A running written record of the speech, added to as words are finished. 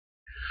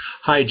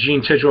Hi,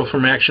 Gene Tidgewell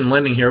from Action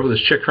Lending here with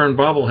his Chick Hearn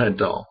bobblehead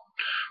doll.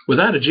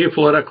 Without a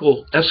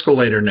geopolitical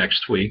escalator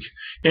next week,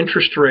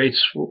 interest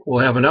rates will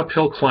have an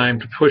uphill climb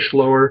to push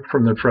lower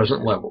from their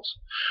present levels.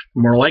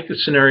 The more likely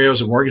scenarios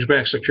of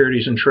mortgage-backed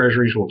securities and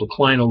treasuries will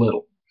decline a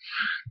little.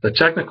 The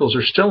technicals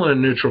are still in a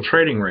neutral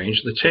trading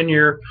range. The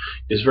 10-year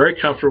is very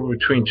comfortable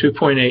between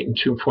 2.8 and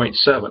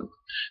 2.7.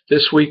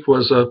 This week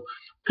was a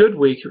good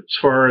week as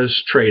far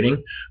as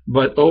trading,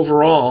 but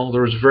overall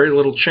there was very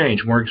little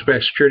change.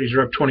 Mortgage-backed securities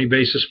are up 20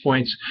 basis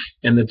points,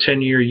 and the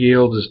 10-year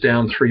yield is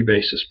down 3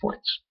 basis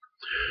points.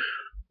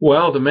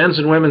 Well, the men's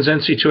and women's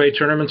NC2A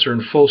tournaments are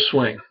in full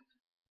swing.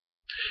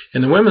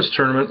 In the women's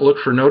tournament, look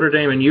for Notre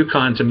Dame and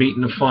UConn to meet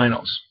in the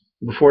finals.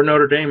 Before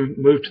Notre Dame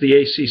moved to the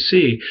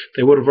ACC,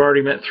 they would have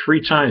already met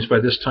 3 times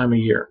by this time of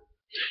year.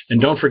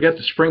 And don't forget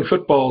that spring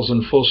football is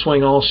in full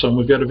swing also. And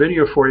we've got a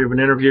video for you of an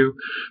interview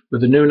with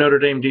the new Notre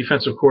Dame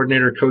defensive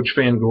coordinator, Coach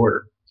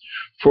VanGorder.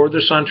 Forward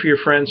this on to your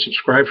friends.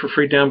 Subscribe for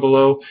free down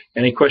below.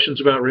 Any questions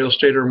about real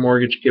estate or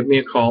mortgage, give me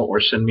a call or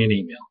send me an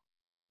email.